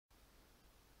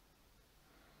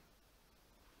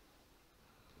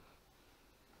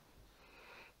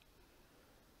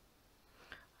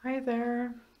Hi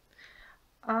there.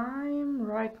 I'm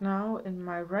right now in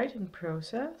my writing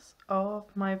process of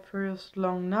my first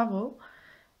long novel,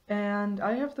 and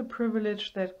I have the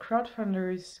privilege that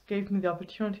crowdfunders gave me the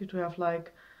opportunity to have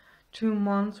like 2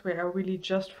 months where I really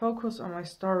just focus on my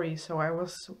story. So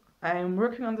I am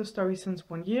working on the story since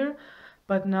 1 year,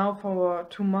 but now for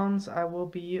 2 months I will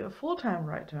be a full-time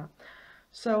writer.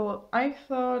 So I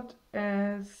thought,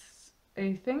 as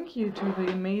a thank you to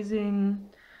the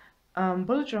amazing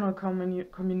bullet journal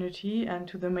community and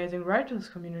to the amazing writers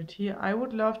community, I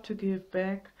would love to give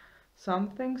back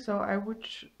something. So I would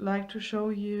like to show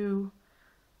you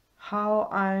how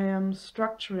I am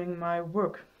structuring my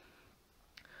work.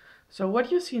 So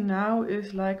what you see now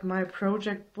is like my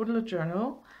project bullet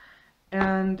journal,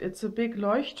 and it's a big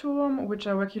Leuchtturm which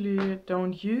I regularly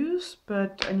don't use,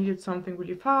 but I needed something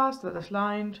really fast that is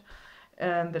lined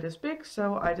and that is big,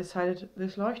 so I decided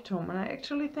this Leuchtturm, and I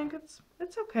actually think it's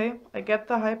okay. I get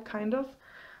the hype, kind of.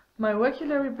 My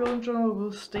regular bullet journal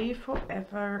will stay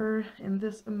forever in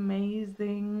this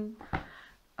amazing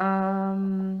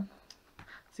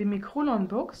semicolon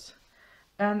books,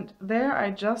 and there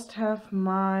I just have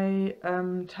my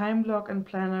time block and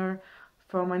planner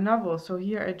for my novel. So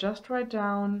here I just write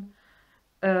down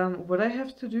what I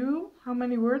have to do, how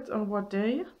many words on what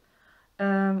day,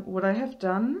 what I have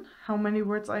done, how many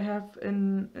words I have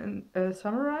in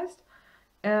summarized,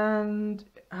 and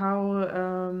how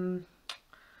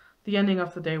the ending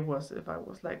of the day was, if I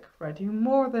was like writing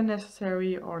more than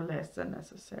necessary or less than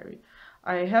necessary.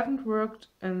 I haven't worked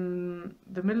in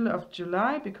the middle of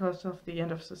July because of the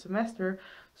end of the semester,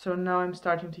 so now I'm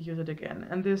starting to use it again.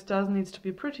 And this doesn't need to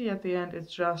be pretty at the end,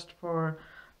 it's just for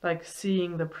like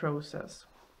seeing the process.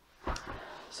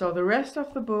 So the rest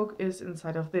of the book is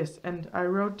inside of this, and I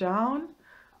wrote down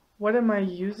what am I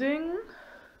using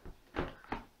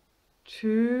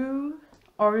to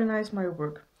organize my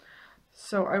work.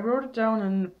 So I wrote it down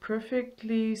in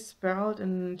perfectly spelled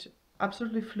and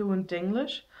absolutely fluent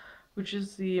English, which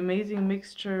is the amazing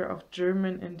mixture of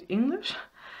German and English.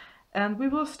 And we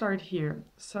will start here.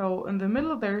 So in the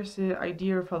middle there's the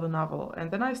idea for the novel,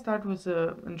 and then I start with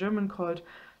a in German called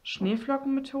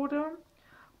Schneeflockenmethode,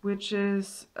 which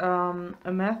is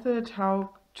a method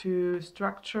how to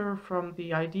structure from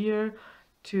the idea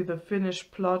to the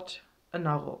finished plot a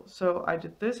novel. So I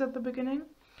did this at the beginning,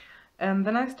 and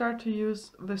then I start to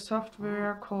use the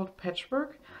software called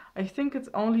Patchwork. I think it's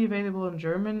only available in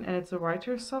German, and it's a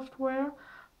writer's software,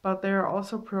 but there are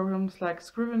also programs like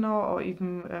Scrivener or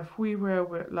even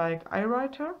freeware like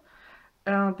iWriter.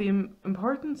 The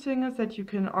important thing is that you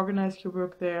can organize your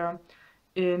work there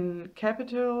in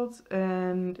capitals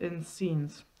and in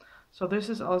scenes. So this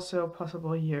is also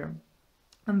possible here.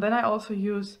 And then I also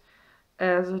use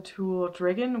as a tool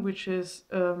Dragon, which is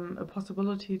a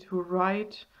possibility to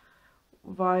write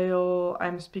while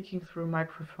I'm speaking through a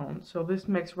microphone. So this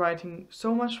makes writing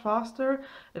so much faster,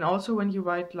 and also when you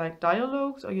write like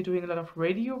dialogues or you're doing a lot of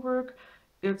radio work,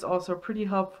 it's also pretty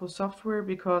helpful software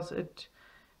because it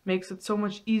makes it so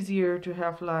much easier to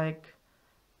have like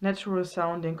natural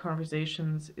sounding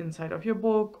conversations inside of your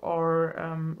book, or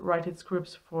write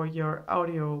scripts for your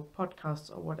audio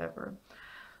podcasts or whatever.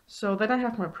 So then I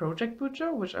have my project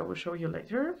budget, which I will show you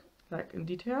later, like in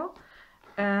detail.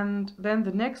 And then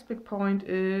the next big point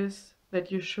is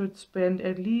that you should spend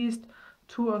at least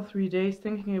 2 or 3 days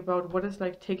thinking about what is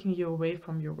like taking you away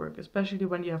from your work, especially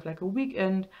when you have like a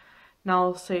weekend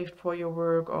now saved for your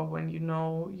work, or when you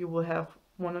know you will have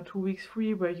 1 or 2 weeks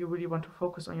free where you really want to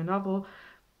focus on your novel.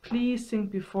 Please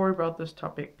think before about this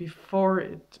topic, before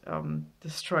it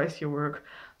destroys your work.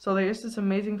 So there is this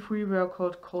amazing freeware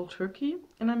called Cold Turkey,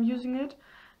 and I'm using it.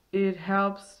 It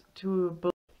helps to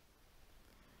build.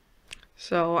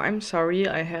 So I'm sorry,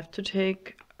 I have to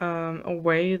take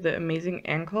away the amazing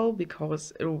ankle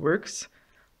because it works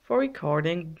for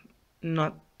recording,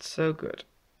 not so good.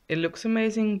 It looks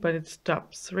amazing, but it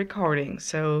stops recording.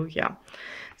 So yeah.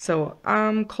 So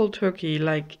Cold Turkey,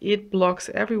 like it blocks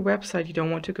every website you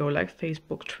don't want to go, like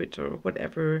Facebook, Twitter,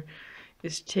 whatever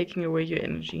is taking away your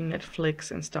energy,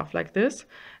 Netflix and stuff like this.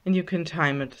 And you can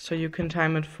time it. So you can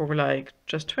time it for like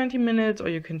just 20 minutes, or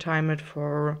you can time it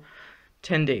for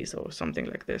 10 days or something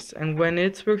like this. And when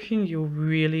it's working, you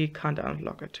really can't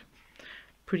unlock it.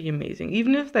 Pretty amazing.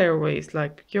 Even if there are ways,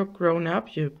 like you're grown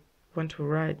up, you want to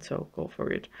write, so go for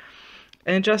it.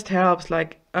 And it just helps.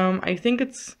 Like I think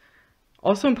it's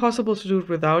also impossible to do it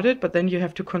without it, but then you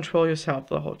have to control yourself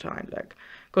the whole time. Like,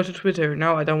 go to Twitter.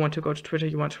 No, I don't want to go to Twitter.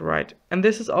 You want to write. And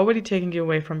this is already taking you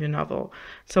away from your novel.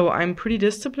 So I'm pretty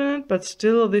disciplined, but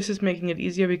still this is making it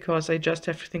easier because I just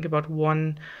have to think about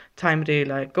one time a day.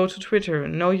 Like, go to Twitter.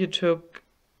 No, you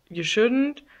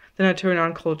shouldn't. Then I turn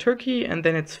on cold turkey and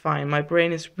then it's fine. My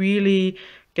brain is really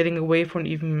getting away from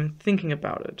even thinking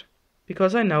about it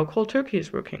because I know cold turkey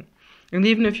is working. And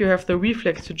even if you have the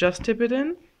reflex to just tip it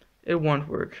in, it won't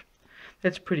work.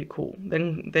 That's pretty cool.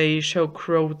 Then they show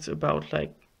quotes about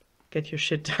like, get your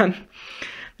shit done.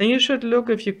 Then you should look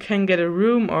if you can get a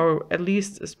room or at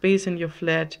least a space in your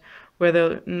flat where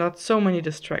there are not so many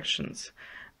distractions.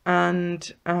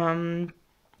 And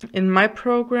in my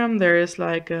program, there is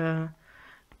like a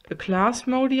class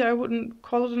mode, I wouldn't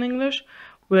call it in English,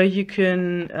 where you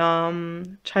can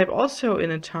type also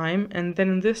in a time, and then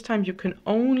in this time you can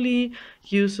only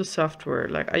use the software.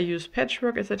 Like I use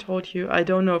Patchwork, as I told you. I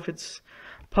don't know if it's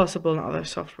possible in other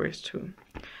softwares too.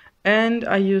 And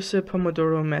I use the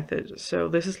Pomodoro method. So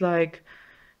this is like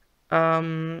a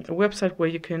website where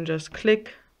you can just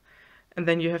click and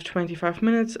then you have 25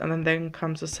 minutes and then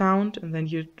comes a sound and then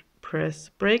you press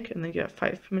break and then you have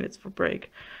 5 minutes for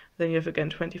break. Then you have again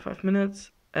 25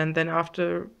 minutes and then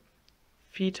after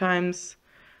 3 times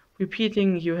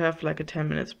repeating you have like a 10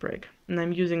 minutes break. And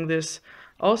I'm using this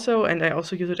also, and I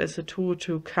also use it as a tool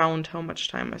to count how much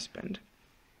time I spend.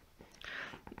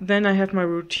 Then I have my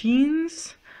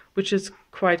routines, which is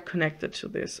quite connected to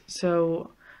this.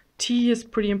 So tea is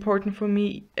pretty important for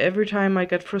me. Every time I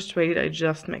get frustrated, I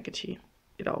just make a tea.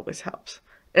 It always helps.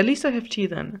 At least I have tea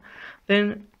then.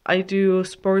 Then I do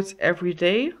sports every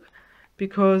day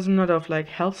because not of like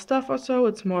health stuff or so.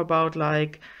 It's more about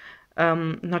like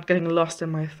not getting lost in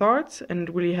my thoughts, and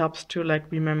it really helps to like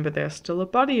remember there's still a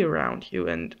body around you,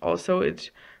 and also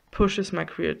it pushes my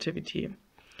creativity.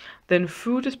 Then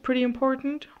food is pretty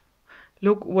important.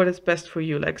 Look what is best for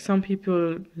you. Like some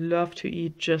people love to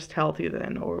eat just healthy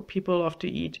then, or people love to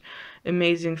eat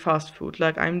amazing fast food.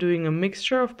 Like I'm doing a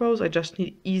mixture of both. I just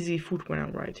need easy food when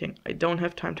I'm writing. I don't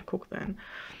have time to cook then.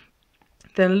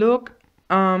 Then look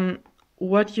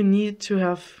what you need to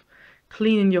have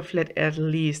clean in your flat at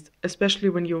least, especially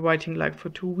when you're writing like for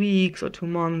 2 weeks or 2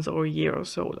 months or a year or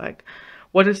so. Like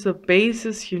what is the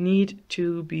basis you need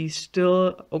to be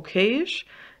still okay-ish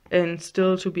and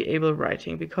still to be able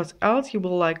writing, because else you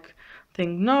will like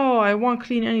think, no, I won't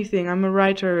clean anything, I'm a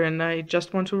writer and I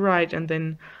just want to write, and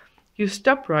then you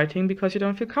stop writing because you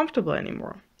don't feel comfortable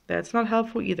anymore. That's not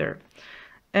helpful either.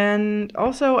 And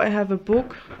also I have a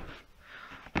book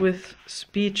with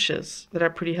speeches that are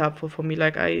pretty helpful for me.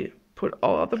 Like I put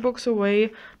all other books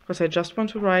away because I just want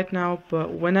to write now,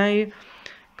 but when I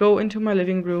go into my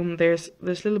living room, there's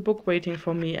this little book waiting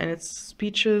for me, and it's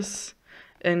speeches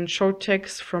and short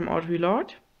text from Audre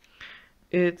Lorde.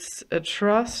 It's a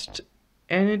trust,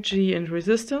 energy, and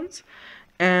resistance,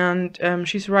 and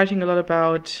she's writing a lot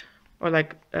about, or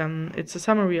like it's a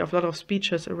summary of a lot of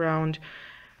speeches around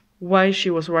why she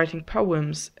was writing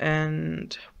poems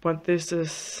and why this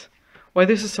is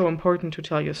so important to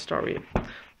tell your story.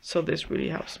 So this really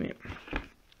helps me.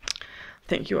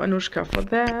 Thank you, Anushka, for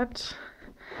that.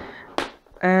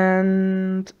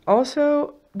 And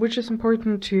also, which is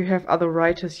important to have other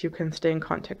writers you can stay in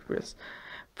contact with.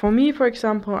 For me, for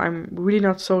example, I'm really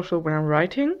not social when I'm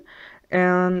writing,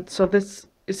 and so this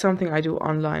is something I do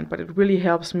online, but it really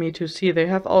helps me to see they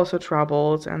have also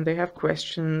troubles and they have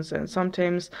questions, and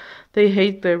sometimes they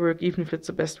hate their work even if it's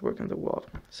the best work in the world.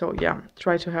 So yeah,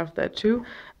 try to have that too.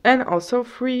 And also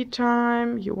free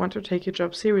time. You want to take your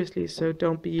job seriously, so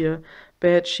don't be a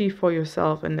bad chief for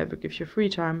yourself and never give you free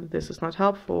time. This is not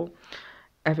helpful.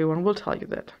 Everyone will tell you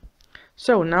that.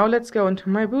 So now let's go into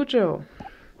my Bujo.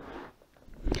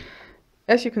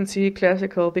 As you can see,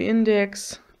 classical, the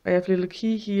index. I have a little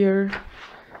key here,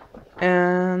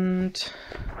 and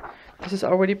this is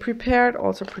already prepared,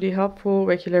 also pretty helpful.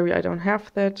 Regularly I don't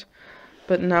have that,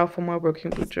 but now for my working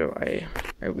Bujo, I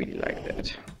really like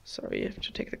that. Sorry, I have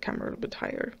to take the camera a little bit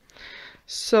higher.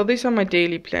 So these are my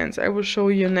daily plans. I will show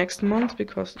you next month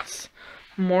because it's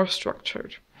more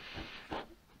structured.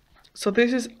 So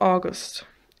this is August,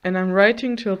 and I'm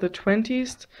writing till the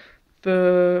 20th,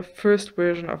 the first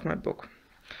version of my book.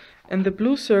 And the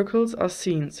blue circles are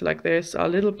scenes, like there's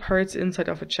little parts inside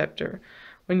of a chapter.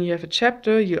 When you have a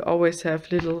chapter, you always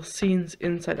have little scenes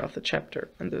inside of the chapter,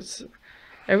 and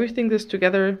everything this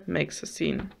together makes a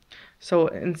scene. So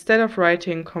instead of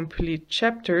writing complete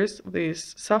chapters,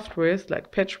 these softwares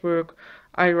like Patchwork,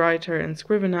 iWriter, and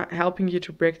Scrivener helping you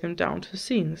to break them down to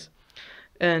scenes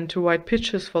and to write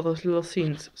pitches for those little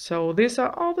scenes. So these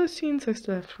are all the scenes I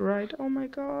still have to write. Oh my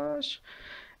gosh.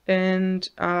 And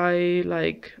I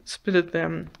like split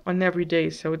them on every day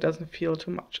so it doesn't feel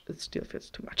too much. It still feels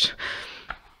too much.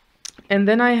 And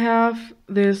then I have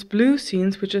this blue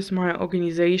scenes, which is my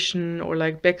organization or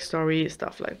like backstory,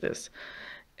 stuff like this.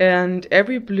 And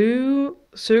every blue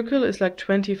circle is like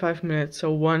 25 minutes,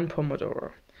 so 1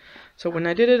 Pomodoro. So when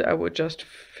I did it, I would just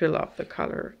fill up the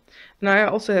color. Now I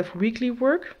also have weekly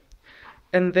work,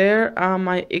 and there are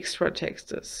my extra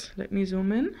texts. Let me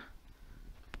zoom in.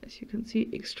 As you can see,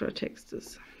 extra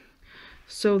texts.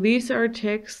 So these are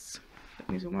texts,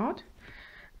 let me zoom out,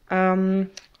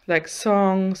 like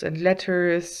songs and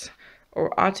letters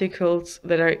or articles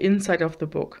that are inside of the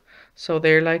book. So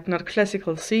they're like not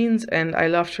classical scenes, and I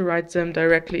love to write them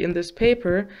directly in this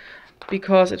paper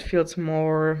because it feels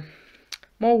more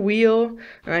real,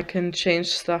 and I can change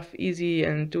stuff easy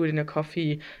and do it in a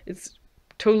coffee. It's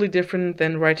totally different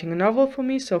than writing a novel for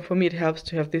me, so for me it helps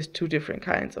to have these two different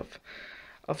kinds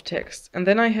of text. And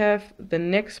then I have the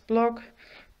next block,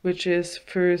 which is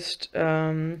first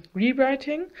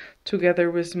rewriting together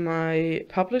with my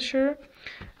publisher,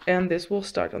 and this will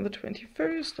start on the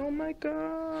 21st. Oh my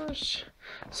gosh.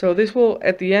 So this will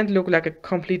at the end look like a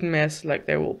complete mess, like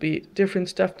there will be different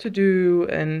stuff to do,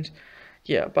 and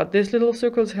yeah, but these little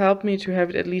circles help me to have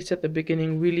it at least at the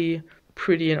beginning really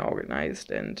pretty and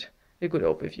organized and a good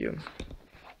overview.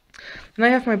 And I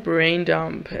have my brain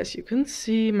dump. As you can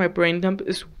see, my brain dump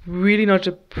is really not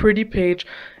a pretty page.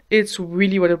 It's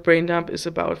really what a brain dump is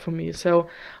about for me. So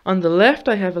on the left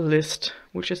I have a list,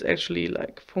 which is actually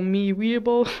like for me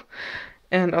readable.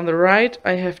 And on the right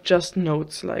I have just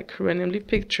notes, like randomly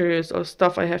pictures or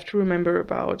stuff I have to remember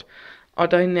about, or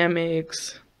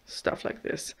dynamics, stuff like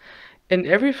this. And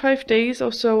every 5 days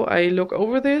or so I look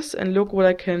over this and look what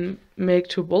I can make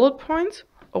to bullet points,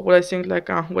 or what I think like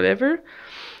whatever,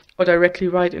 or directly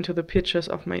write into the pictures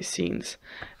of my scenes.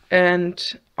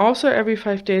 And also every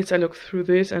 5 days I look through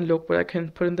this and look what I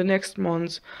can put in the next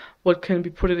months, what can be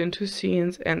put into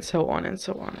scenes, and so on and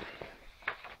so on.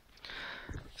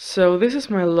 So this is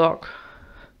my log.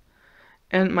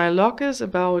 And my log is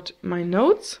about my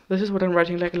notes. This is what I'm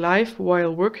writing like live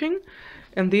while working.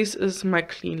 And this is my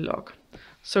clean log.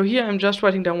 So here I'm just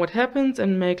writing down what happens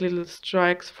and make little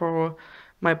strikes for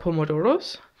my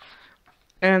Pomodoros.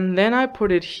 And then I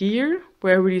put it here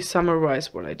where I really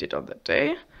summarize what I did on that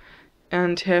day,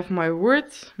 and have my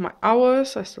words, my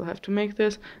hours, I still have to make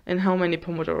this, and how many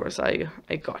Pomodoros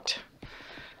I got.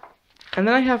 And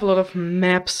then I have a lot of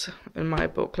maps in my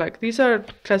book. Like these are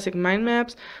classic mind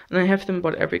maps, and I have them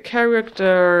about every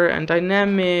character and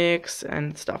dynamics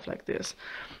and stuff like this.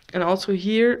 And also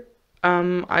here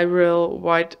I will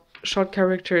write short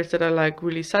characters that are like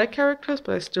really side characters,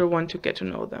 but I still want to get to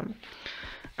know them.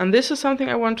 And this is something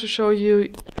I want to show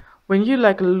you. When you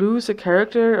like lose a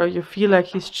character or you feel like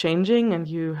he's changing and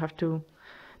you have to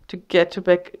get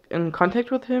back in contact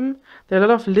with him, there are a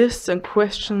lot of lists and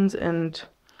questions and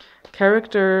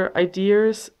character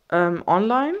ideas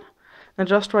online, and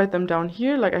just write them down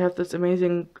here. Like I have this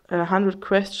amazing 100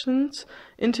 questions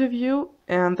interview,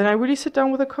 and then I really sit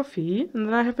down with a coffee, and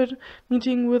then I have a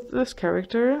meeting with this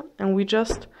character, and we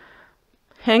just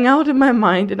hang out in my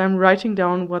mind, and I'm writing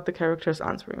down what the character is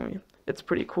answering me. It's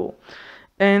pretty cool.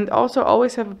 And also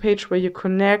always have a page where you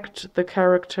connect the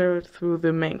character through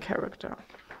the main character.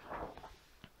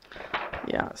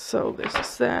 Yeah, so this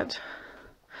is that.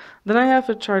 Then I have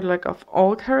a chart like of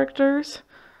all characters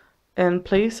and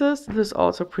places. This is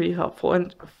also pretty helpful,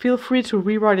 and feel free to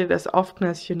rewrite it as often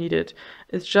as you need it.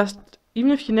 It's just,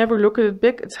 even if you never look at it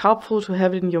big, it's helpful to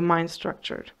have it in your mind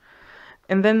structured.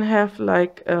 And then have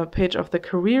like a page of the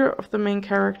career of the main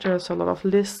character, so a lot of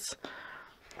lists.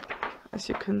 As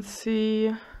you can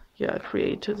see, yeah, I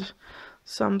created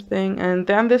something. And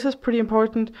then this is pretty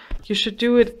important. You should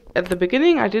do it at the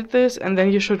beginning. I did this, and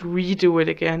then you should redo it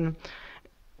again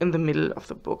in the middle of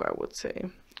the book, I would say.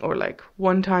 Or like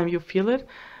one time you feel it.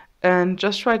 And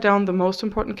just write down the most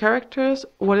important characters.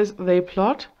 What is they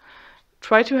plot?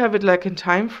 Try to have it like in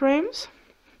time frames.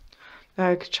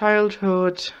 Like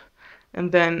childhood,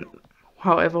 and then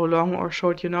however long or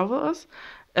short your novel is.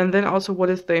 And then also what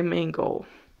is their main goal.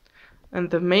 And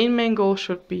the main goal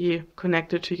should be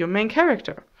connected to your main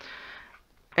character.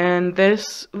 And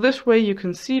this way you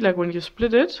can see, like when you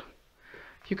split it,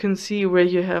 you can see where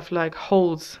you have like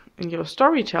holes in your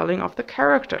storytelling of the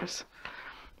characters,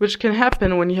 which can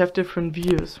happen when you have different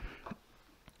views.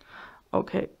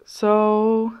 Okay,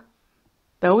 so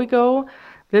there we go.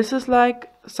 This is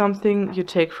like something you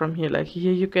take from here. Like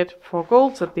here you get 4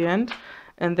 goals at the end,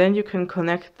 and then you can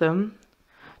connect them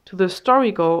to the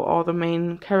story goal or the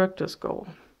main character's goal.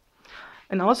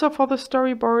 And also for the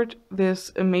storyboard,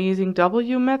 this amazing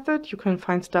W method, you can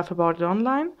find stuff about it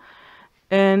online.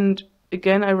 And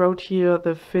again, I wrote here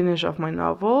the finish of my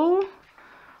novel.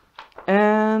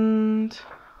 And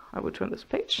I will turn this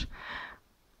page.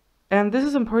 And this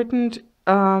is important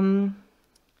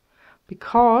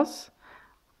because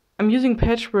I'm using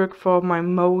Patchwork for my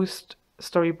most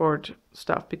storyboard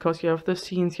stuff, because you have the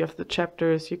scenes, you have the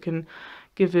chapters, you can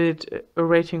give it a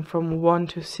rating from 1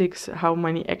 to 6, how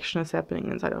many action is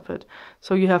happening inside of it.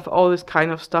 So you have all this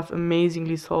kind of stuff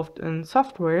amazingly solved in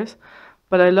softwares.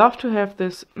 But I love to have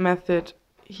this method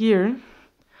here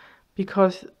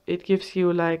because it gives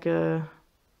you like a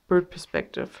bird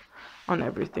perspective on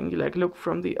everything. You like look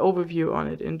from the overview on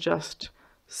it and just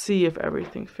see if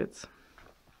everything fits.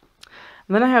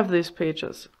 And then I have these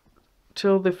pages.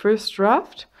 Till the first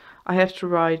draft, I have to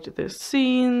write the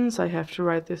scenes, I have to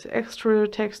write this extra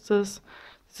texts. This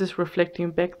is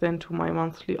reflecting back then to my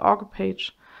monthly Augur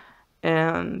page.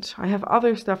 And I have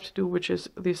other stuff to do, which is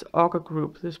this Augur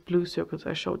group, this blue circles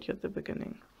I showed you at the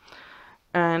beginning.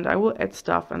 And I will add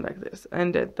stuff and like this.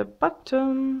 And at the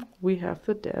bottom, we have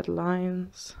the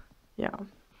deadlines. Yeah.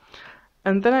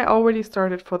 And then I already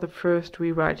started for the first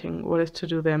rewriting what is to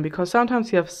do then, because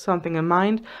sometimes you have something in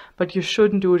mind, but you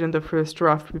shouldn't do it in the first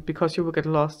draft because you will get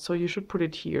lost. So you should put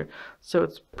it here. So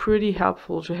it's pretty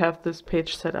helpful to have this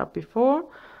page set up before.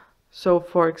 So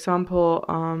for example,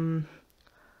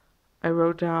 I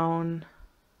wrote down,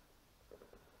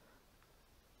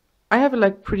 I have a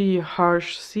like pretty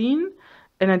harsh scene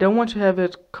and I don't want to have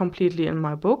it completely in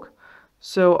my book.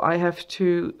 So I have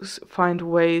to find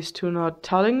ways to not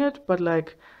telling it, but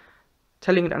like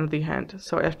telling it under the hand.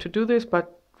 So I have to do this,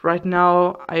 but right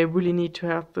now I really need to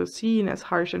have the scene, as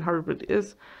harsh and horrible it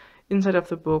is, inside of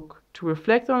the book to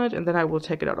reflect on it, and then I will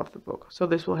take it out of the book. So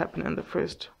this will happen in the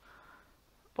first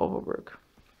overwork.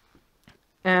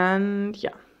 And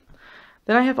yeah.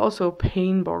 Then I have also a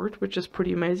pain board, which is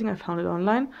pretty amazing. I found it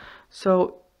online.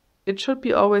 So it should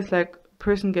be always like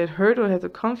person get hurt or has a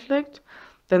conflict,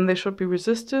 then there should be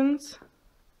resistance,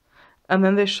 and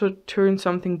then they should turn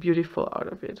something beautiful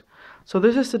out of it. So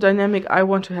this is the dynamic I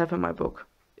want to have in my book.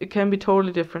 It can be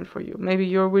totally different for you. Maybe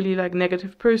you're really like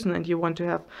negative person and you want to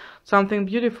have something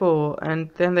beautiful, and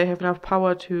then they have enough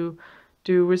power to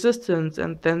do resistance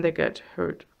and then they get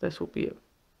hurt. This will be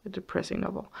a depressing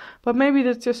novel. But maybe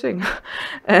that's your thing.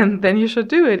 And then you should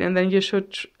do it, and then you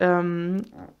should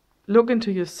look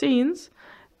into your scenes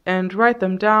and write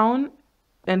them down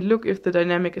and look if the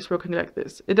dynamic is working like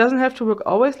this. It doesn't have to work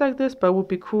always like this, but it would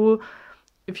be cool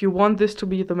if you want this to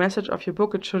be the message of your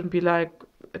book. It shouldn't be like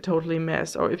a totally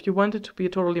mess. Or if you want it to be a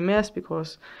totally mess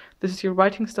because this is your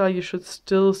writing style, you should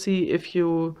still see if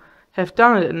you have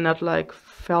done it and not like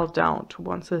fell down to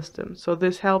one system. So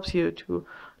this helps you to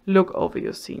look over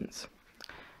your scenes.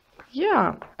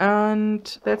 Yeah,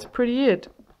 and that's pretty it.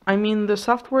 I mean, the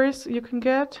softwares you can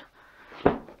get,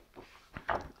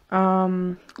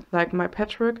 like my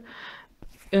Patchwork,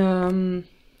 they're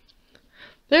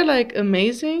like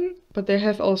amazing, but they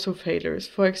have also failures.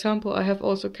 For example, I have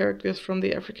also characters from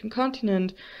the African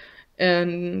continent,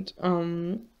 and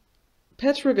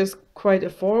Patchwork is quite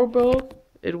affordable.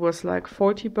 It was like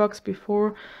 $40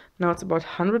 before, now it's about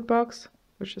 $100,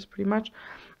 which is pretty much.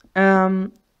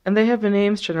 And they have a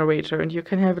names generator, and you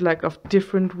can have it like of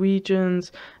different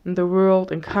regions in the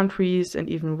world and countries and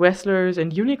even wrestlers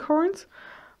and unicorns.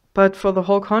 But for the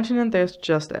whole continent, there's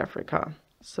just Africa.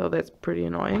 So that's pretty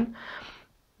annoying.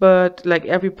 But like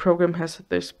every program has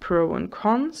this pro and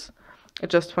cons. I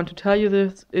just want to tell you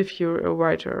this. If you're a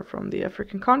writer from the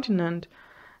African continent,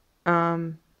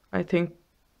 I think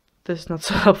this is not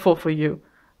so helpful for you.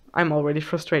 I'm already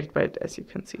frustrated by it, as you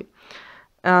can see.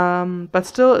 But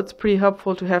still, it's pretty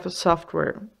helpful to have a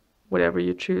software, whatever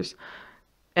you choose.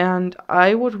 And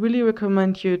I would really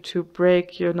recommend you to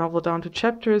break your novel down to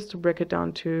chapters, to break it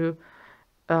down to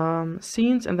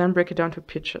scenes, and then break it down to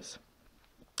pitches.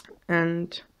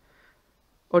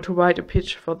 Or to write a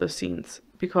pitch for the scenes,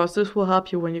 because this will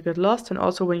help you when you get lost, and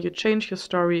also when you change your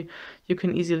story, you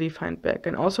can easily find back.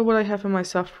 And also what I have in my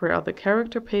software are the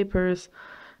character papers,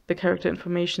 the character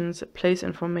informations, place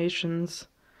informations,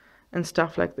 and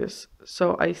stuff like this.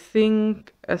 So I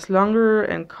think as longer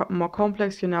and more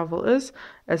complex your novel is,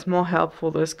 as more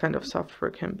helpful this kind of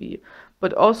software can be.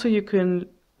 But also you can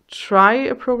try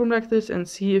a program like this and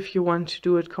see if you want to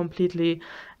do it completely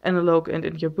analog and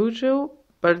in your Bujo,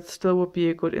 but it still would be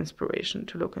a good inspiration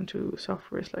to look into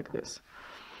softwares like this.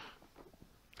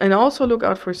 And also look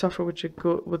out for software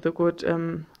with a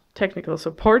good technical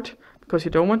support, because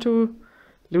you don't want to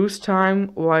lose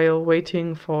time while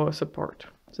waiting for support.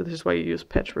 So this is why you use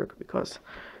Patchwork, because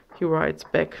he writes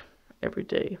back every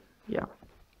day. Yeah.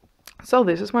 So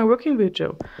this is my working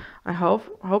video. I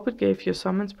hope it gave you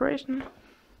some inspiration.